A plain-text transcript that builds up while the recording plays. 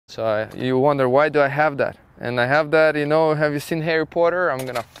So you wonder, why do I have that? And I have that, you know, have you seen Harry Potter? I'm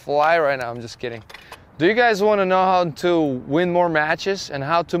gonna fly right now, I'm just kidding. Do you guys want to know how to win more matches and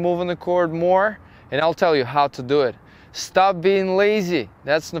how to move on the court more? And I'll tell you how to do it. Stop being lazy.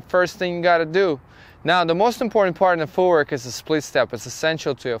 That's the first thing you gotta do. Now, the most important part in the footwork is the split step. It's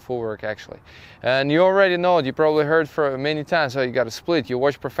essential to your footwork, actually. And you already know it. You probably heard for many times how you got to split. You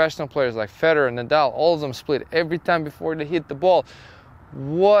watch professional players like Federer and Nadal, all of them split every time before they hit the ball.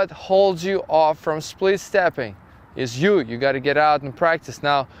 What holds you off from split stepping is you. You got to get out and practice.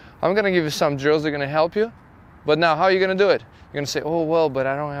 Now, I'm going to give you some drills that are going to help you. But now, how are you going to do it? You're going to say, oh, well, but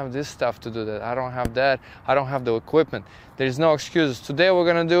I don't have this stuff to do that. I don't have that. I don't have the equipment. There's no excuses. Today, we're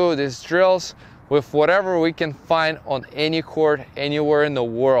going to do these drills with whatever we can find on any court, anywhere in the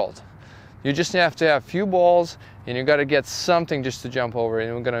world. You just have to have a few balls, and you got to get something just to jump over,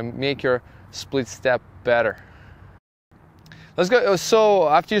 and we're going to make your split step better. Let's go. So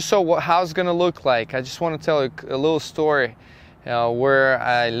after you saw how it's going to look like, I just want to tell you a little story where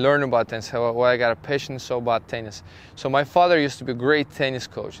I learned about tennis, why I got a passion so about tennis. So my father used to be a great tennis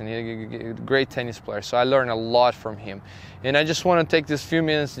coach and a great tennis player, so I learned a lot from him. And I just want to take this few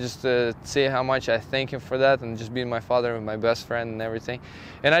minutes just to say how much I thank him for that, and just being my father and my best friend and everything.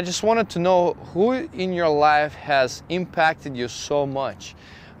 And I just wanted to know who in your life has impacted you so much,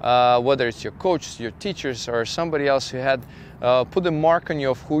 whether it's your coaches, your teachers, or somebody else who had put a mark on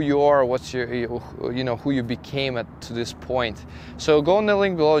you of who you are, what's your, you know, who you became to this point. So go in the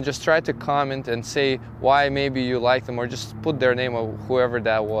link below, just try to comment and say why maybe you like them, or just put their name of whoever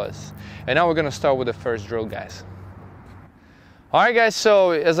that was. And now we're going to start with the first drill, guys. Alright guys,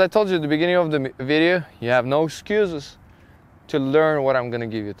 so as I told you at the beginning of the video, you have no excuses to learn what I'm going to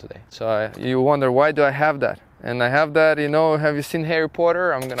give you today. So you wonder, why do I have that? And I have that, you know, have you seen Harry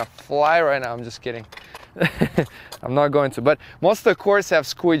Potter? I'm going to fly right now, I'm just kidding. I'm not going to, but most of the courts have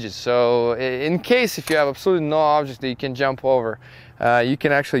squidges, so in case if you have absolutely no object that you can jump over, you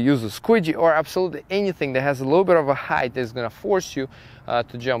can actually use a squidgy or absolutely anything that has a little bit of a height that's going to force you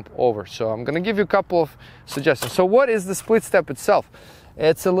to jump over. So I'm going to give you a couple of suggestions. So what is the split step itself?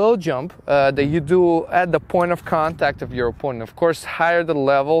 It's a little jump that you do at the point of contact of your opponent. Of course, higher the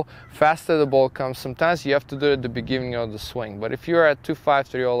level, faster the ball comes. Sometimes you have to do it at the beginning of the swing. But if you're at 2-5,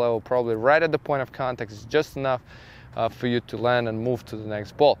 3-0 level, probably right at the point of contact is just enough for you to land and move to the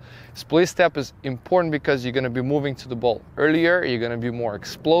next ball. Split step is important because you're going to be moving to the ball earlier. You're going to be more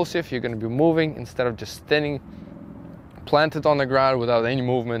explosive. You're going to be moving instead of just standing planted on the ground without any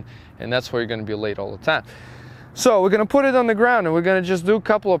movement. And that's where you're going to be late all the time. So we're going to put it on the ground and we're going to just do a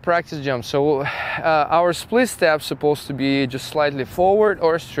couple of practice jumps. So our split step's supposed to be just slightly forward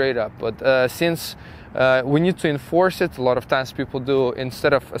or straight up. But since we need to enforce it, a lot of times people do,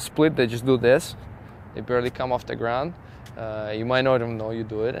 instead of a split, they just do this. They barely come off the ground. You might not even know you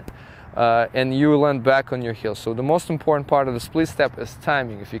do it. And you land back on your heels. So the most important part of the split step is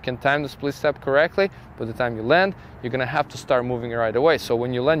timing. If you can time the split step correctly, by the time you land, you're going to have to start moving right away. So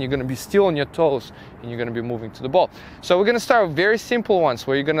when you land, you're going to be still on your toes and you're going to be moving to the ball. So we're going to start with very simple ones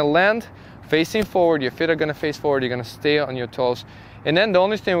where you're going to land facing forward, your feet are going to face forward, you're going to stay on your toes. And then the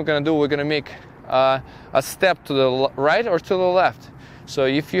only thing we're going to do, we're going to make a step to the right or to the left. So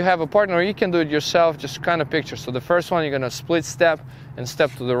if you have a partner, or you can do it yourself, just kind of picture. So the first one, you're going to split step and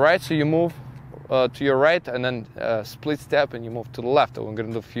step to the right. So you move to your right and then split step and you move to the left. And we're going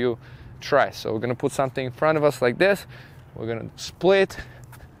to do a few tries. So we're going to put something in front of us like this. We're going to split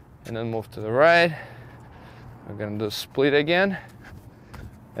and then move to the right. We're going to do split again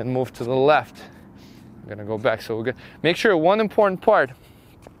and move to the left. We're going to go back. So we're going to make sure one important part,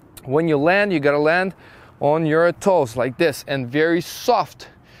 when you land, you got to land on your toes like this and very soft.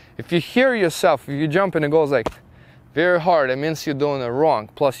 If you hear yourself, if you jump and it goes like very hard, it means you're doing it wrong.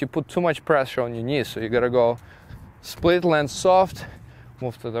 Plus you put too much pressure on your knees. So you gotta go split, land soft,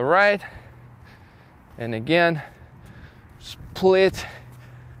 move to the right, and again, split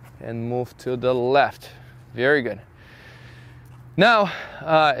and move to the left. Very good. Now,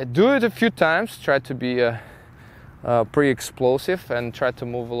 do it a few times. Try to be pretty explosive and try to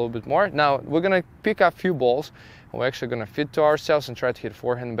move a little bit more. Now we're gonna pick up a few balls and we're actually gonna fit to ourselves and try to hit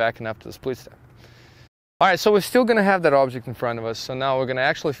forehand, back and up to the split step. Alright, so we're still gonna have that object in front of us, so now we're gonna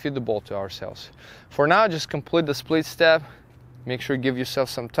actually feed the ball to ourselves. For now, just complete the split step. Make sure you give yourself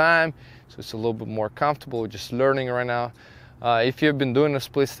some time so it's a little bit more comfortable. We're just learning right now. If you've been doing a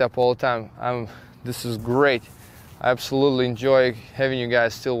split step all the time, this is great. I absolutely enjoy having you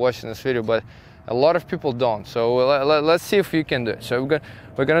guys still watching this video, but a lot of people don't. So let's see if you can do it. So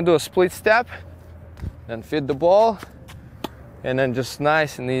we're gonna do a split step, then feed the ball, and then just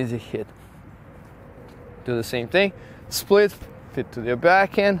nice and easy hit. Do the same thing. Split, Fit to the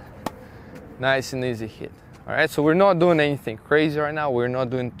backhand. Nice and easy hit. All right, so we're not doing anything crazy right now. We're not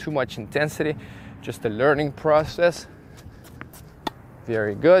doing too much intensity, just a learning process.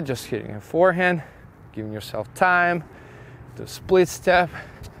 Very good, just hitting a forehand, giving yourself time, do a split step.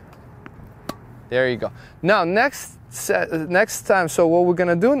 There you go. Now, next time, so what we're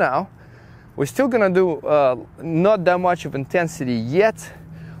gonna do now, we're still gonna do not that much of intensity yet,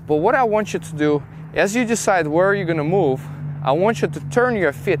 but what I want you to do, as you decide where you're gonna move, I want you to turn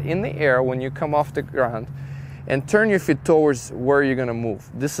your feet in the air when you come off the ground and turn your feet towards where you're gonna move.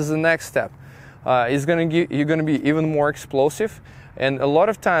 This is the next step. You're gonna be even more explosive. And a lot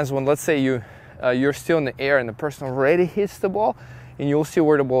of times when, let's say you're still in the air and the person already hits the ball, and you'll see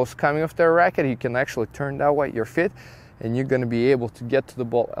where the ball is coming off their racket, you can actually turn that way your feet, and you're gonna be able to get to the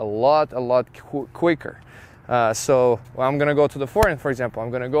ball a lot quicker. So I'm gonna go to the forehand, for example. I'm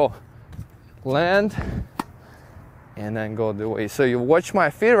gonna go land and then go the way. So you watch my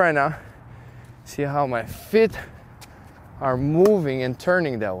feet right now. See how my feet are moving and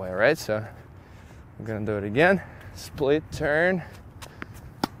turning that way, right? So I'm gonna do it again. Split, turn,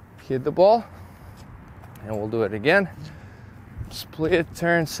 hit the ball, and we'll do it again. Split,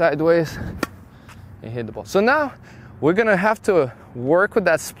 turn sideways, and hit the ball. So now we're gonna have to work with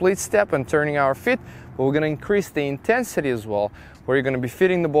that split step and turning our feet, but we're gonna increase the intensity as well, where you're gonna be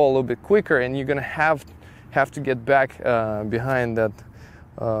fitting the ball a little bit quicker, and you're gonna have to get back behind that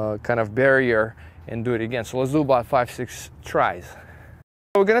kind of barrier and do it again. So let's do about 5-6 tries.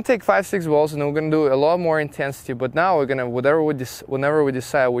 We're gonna take 5-6 balls, and we're gonna do a lot more intensity. But now we're gonna, whenever we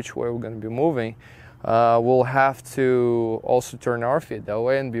decide which way we're gonna be moving, we'll have to also turn our feet that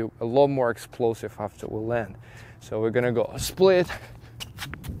way and be a lot more explosive after we land. So we're gonna go split,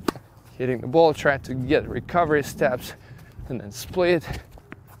 hitting the ball, trying to get recovery steps, and then split,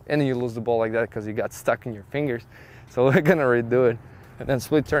 and then you lose the ball like that because you got stuck in your fingers. So we're gonna redo it, and then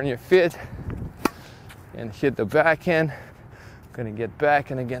split, turn your feet, and hit the backhand. Gonna get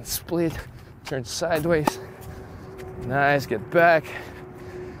back and again split, turn sideways. Nice, get back,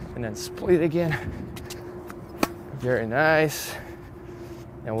 and then split again. Very nice.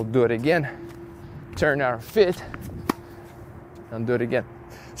 And we'll do it again. Turn our feet and do it again.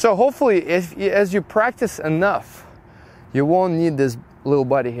 So hopefully, as you practice enough, you won't need this little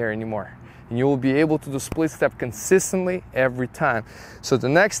body here anymore. And you will be able to do split step consistently every time. So the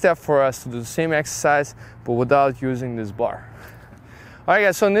next step for us to do the same exercise, but without using this bar. All right,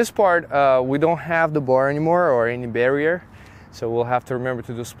 guys, so in this part, we don't have the bar anymore or any barrier. So we'll have to remember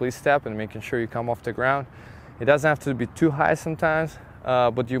to do split step and making sure you come off the ground. It doesn't have to be too high sometimes,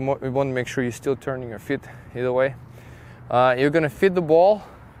 but you want to make sure you're still turning your feet either way. You're gonna fit the ball.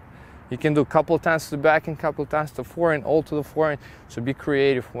 You can do a couple of times to the back and a couple of times to the forehand, all to the forehand. So be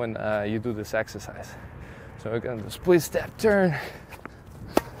creative when you do this exercise. So we're gonna do split step, turn,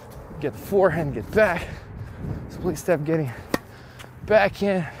 get the forehand, get back, split step, getting back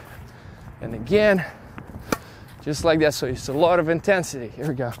in, and again, just like that. So it's a lot of intensity. Here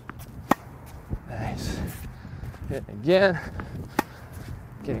we go. Nice. Hit again.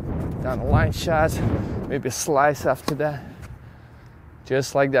 Getting down the line shots, maybe a slice after that.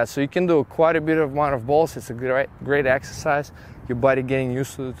 Just like that. So you can do quite a bit of amount of balls. It's a great exercise. Your body getting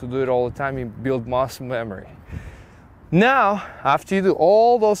used to do it all the time. You build muscle memory. Now, after you do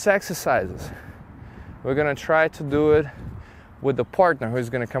all those exercises, we're gonna try to do it with the partner who's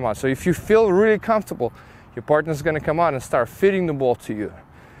gonna come out. So if you feel really comfortable, your partner's gonna come out and start fitting the ball to you.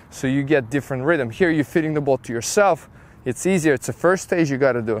 So you get different rhythm. Here you're fitting the ball to yourself. It's easier, it's the first stage you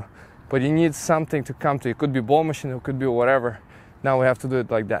gotta do. But you need something to come to. It could be ball machine, it could be whatever. Now we have to do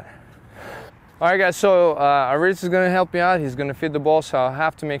it like that. All right, guys, so Aris is gonna help me out. He's gonna fit the ball, so I'll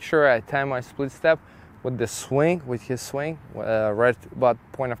have to make sure I time my split step with the swing, with his swing, right about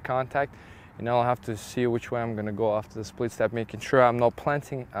point of contact. And I'll have to see which way I'm gonna go after the split step, making sure I'm not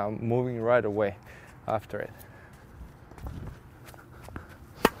planting, I'm moving right away after it.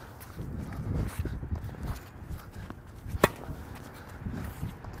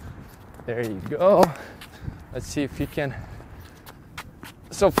 There you go. Let's see if you can.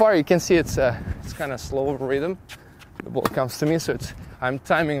 So far you can see it's kind of slow rhythm. The ball comes to me, so I'm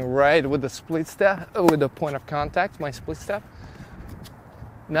timing right with the split step, with the point of contact, my split step.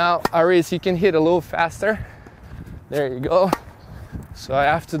 Now, Aris, you can hit a little faster. There you go. So I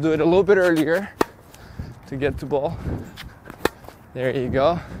have to do it a little bit earlier to get the ball. There you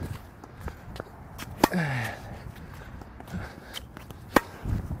go.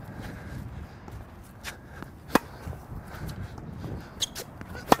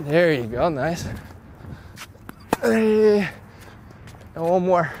 There you go, nice. And one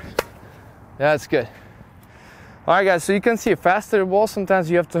more. That's good. All right, guys, so you can see faster the ball, sometimes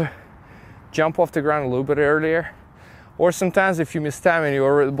you have to jump off the ground a little bit earlier. Or sometimes if you miss time and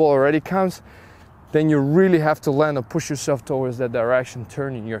the ball already comes, then you really have to land and push yourself towards that direction,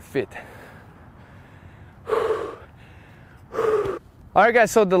 turning your feet. All right,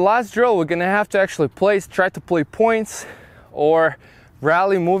 guys, so the last drill, we're gonna have to actually try to play points or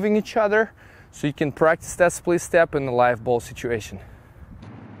rally moving each other so you can practice that split step in the live ball situation.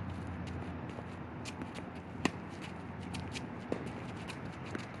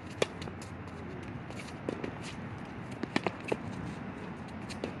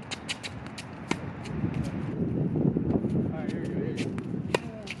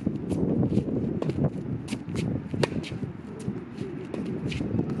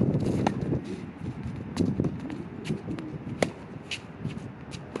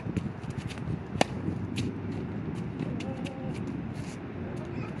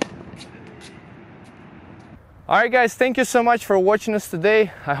 All right, guys, thank you so much for watching us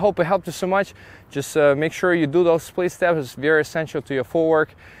today. I hope it helped you so much. Just make sure you do those split steps. It's very essential to your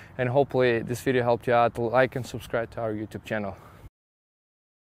footwork, and hopefully this video helped you out. Like and subscribe to our YouTube channel.